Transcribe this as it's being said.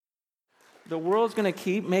The world's going to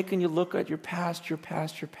keep making you look at your past, your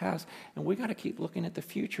past, your past. And we got to keep looking at the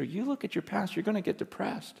future. You look at your past, you're going to get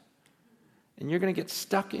depressed. And you're going to get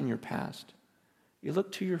stuck in your past. You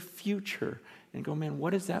look to your future and go, man,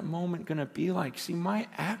 what is that moment going to be like? See, my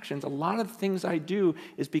actions, a lot of the things I do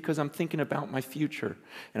is because I'm thinking about my future.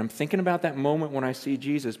 And I'm thinking about that moment when I see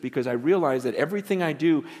Jesus because I realize that everything I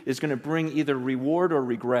do is going to bring either reward or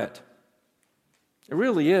regret. It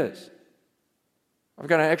really is. I've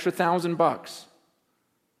got an extra $1,000.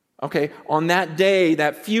 Okay, on that day,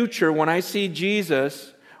 that future, when I see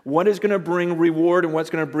Jesus, what is going to bring reward and what's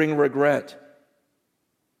going to bring regret?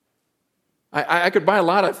 I could buy a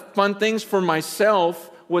lot of fun things for myself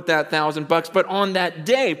with that $1,000, but on that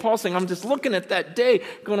day, Paul's saying, I'm just looking at that day,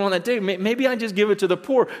 going on that day, maybe I just give it to the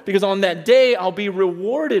poor, because on that day, I'll be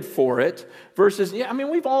rewarded for it, versus,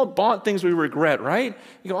 we've all bought things we regret, right?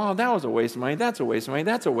 You go, oh, that was a waste of money, that's a waste of money,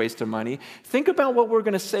 that's a waste of money. Think about what we're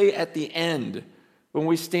going to say at the end when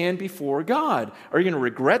we stand before God. Are you going to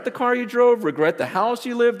regret the car you drove, regret the house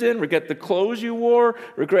you lived in, regret the clothes you wore,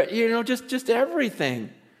 regret, just everything?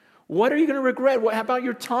 What are you going to regret? How about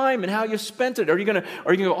your time and how you spent it? Are you going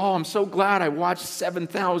to go, oh, I'm so glad I watched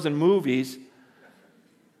 7,000 movies?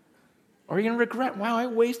 Or are you going to regret, wow, I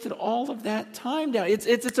wasted all of that time down?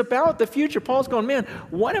 It's about the future. Paul's going, man,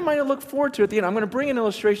 what am I going to look forward to at the end? I'm going to bring an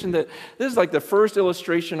illustration that, this is like the first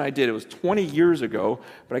illustration I did. It was 20 years ago,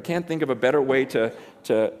 but I can't think of a better way to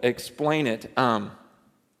explain it. I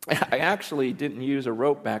actually didn't use a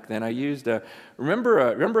rope back then. I used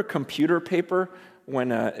remember computer paper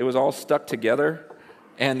when it was all stuck together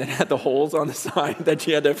and it had the holes on the side that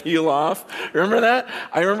you had to peel off? Remember that?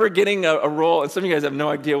 I remember getting a roll, and some of you guys have no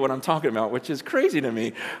idea what I'm talking about, which is crazy to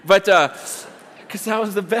me. But because that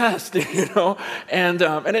was the best, and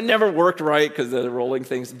it never worked right because of the rolling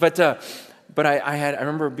things. But I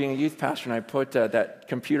remember being a youth pastor, and I put that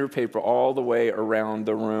computer paper all the way around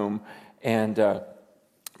the room, and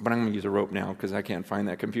but I'm going to use a rope now because I can't find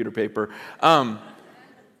that computer paper.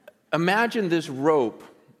 Imagine this rope,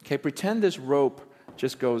 okay? Pretend this rope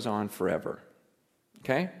just goes on forever,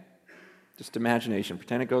 okay? Just imagination.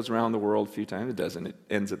 Pretend it goes around the world a few times. It doesn't. It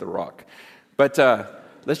ends at the rock. But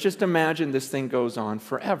let's just imagine this thing goes on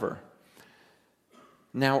forever.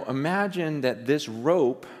 Now imagine that this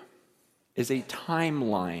rope is a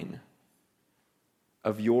timeline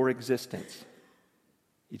of your existence.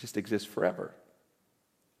 You just exist forever.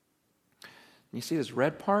 And you see this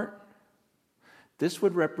red part? This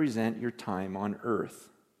would represent your time on earth.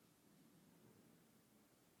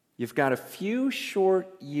 You've got a few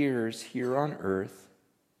short years here on earth,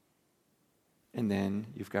 and then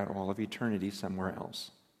you've got all of eternity somewhere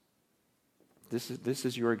else. This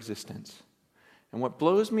is your existence. And what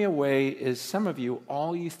blows me away is some of you,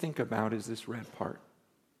 all you think about is this red part.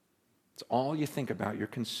 It's all you think about. You're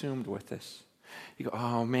consumed with this. You go,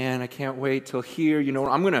 oh man, I can't wait till here.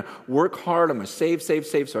 I'm going to work hard. I'm going to save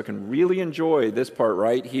so I can really enjoy this part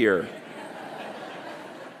right here.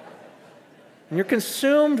 And you're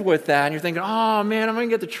consumed with that. And you're thinking, oh man, am I going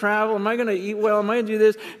to get to travel? Am I going to eat well? Am I going to do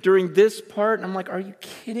this during this part? And I'm like, are you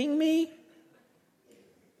kidding me?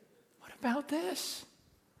 What about this?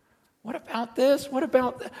 What about this? What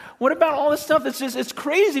about all this stuff? It's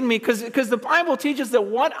crazy to me because the Bible teaches that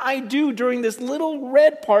what I do during this little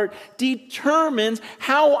red part determines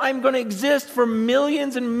how I'm going to exist for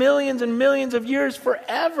millions and millions and millions of years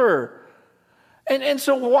forever. And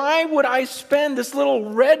so why would I spend this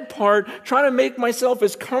little red part trying to make myself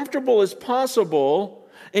as comfortable as possible,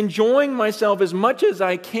 enjoying myself as much as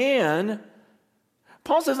I can?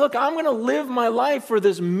 Paul says, look, I'm going to live my life for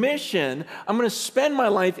this mission. I'm going to spend my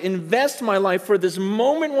life, invest my life for this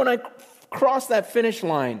moment when I cross that finish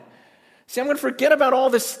line. See, I'm going to forget about all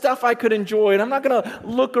this stuff I could enjoy, and I'm not going to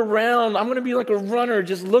look around. I'm going to be like a runner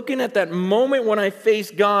just looking at that moment when I face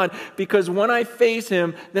God, because when I face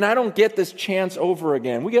Him, then I don't get this chance over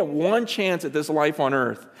again. We get one chance at this life on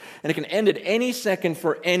earth, and it can end at any second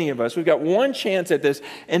for any of us. We've got one chance at this,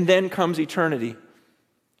 and then comes eternity.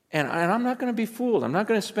 And I'm not going to be fooled. I'm not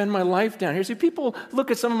going to spend my life down here. See, people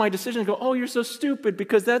look at some of my decisions and go, oh, you're so stupid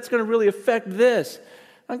because that's going to really affect this.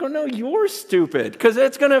 I go, no, you're stupid because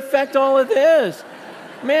it's going to affect all of this.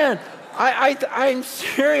 Man, I'm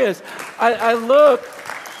serious. I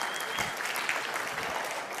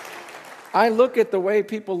look at the way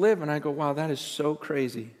people live and I go, wow, that is so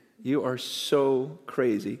crazy. You are so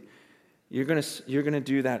crazy. You're going to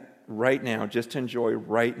do that right now, just to enjoy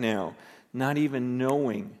right now, not even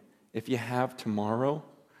knowing if you have tomorrow,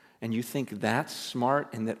 and you think that's smart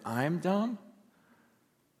and that I'm dumb?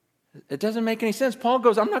 It doesn't make any sense. Paul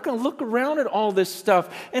goes, I'm not going to look around at all this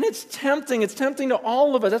stuff. And it's tempting. It's tempting to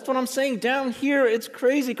all of us. That's what I'm saying. Down here, it's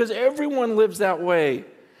crazy because everyone lives that way.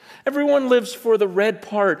 Everyone lives for the red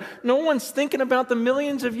part. No one's thinking about the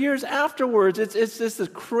millions of years afterwards. It's this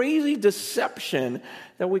crazy deception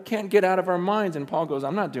that we can't get out of our minds. And Paul goes,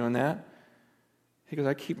 I'm not doing that. He goes,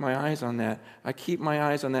 I keep my eyes on that. I keep my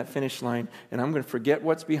eyes on that finish line, and I'm going to forget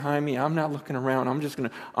what's behind me. I'm not looking around.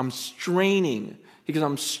 I'm straining. He goes,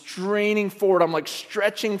 I'm straining forward. I'm like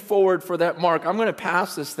stretching forward for that mark. I'm going to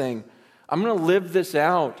pass this thing. I'm going to live this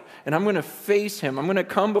out, and I'm going to face him. I'm going to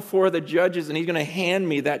come before the judges, and he's going to hand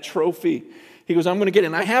me that trophy. He goes, I'm going to get it.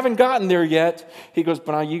 And I haven't gotten there yet. He goes,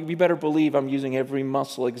 but you better believe I'm using every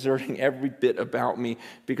muscle, exerting every bit about me,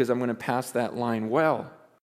 because I'm going to pass that line well.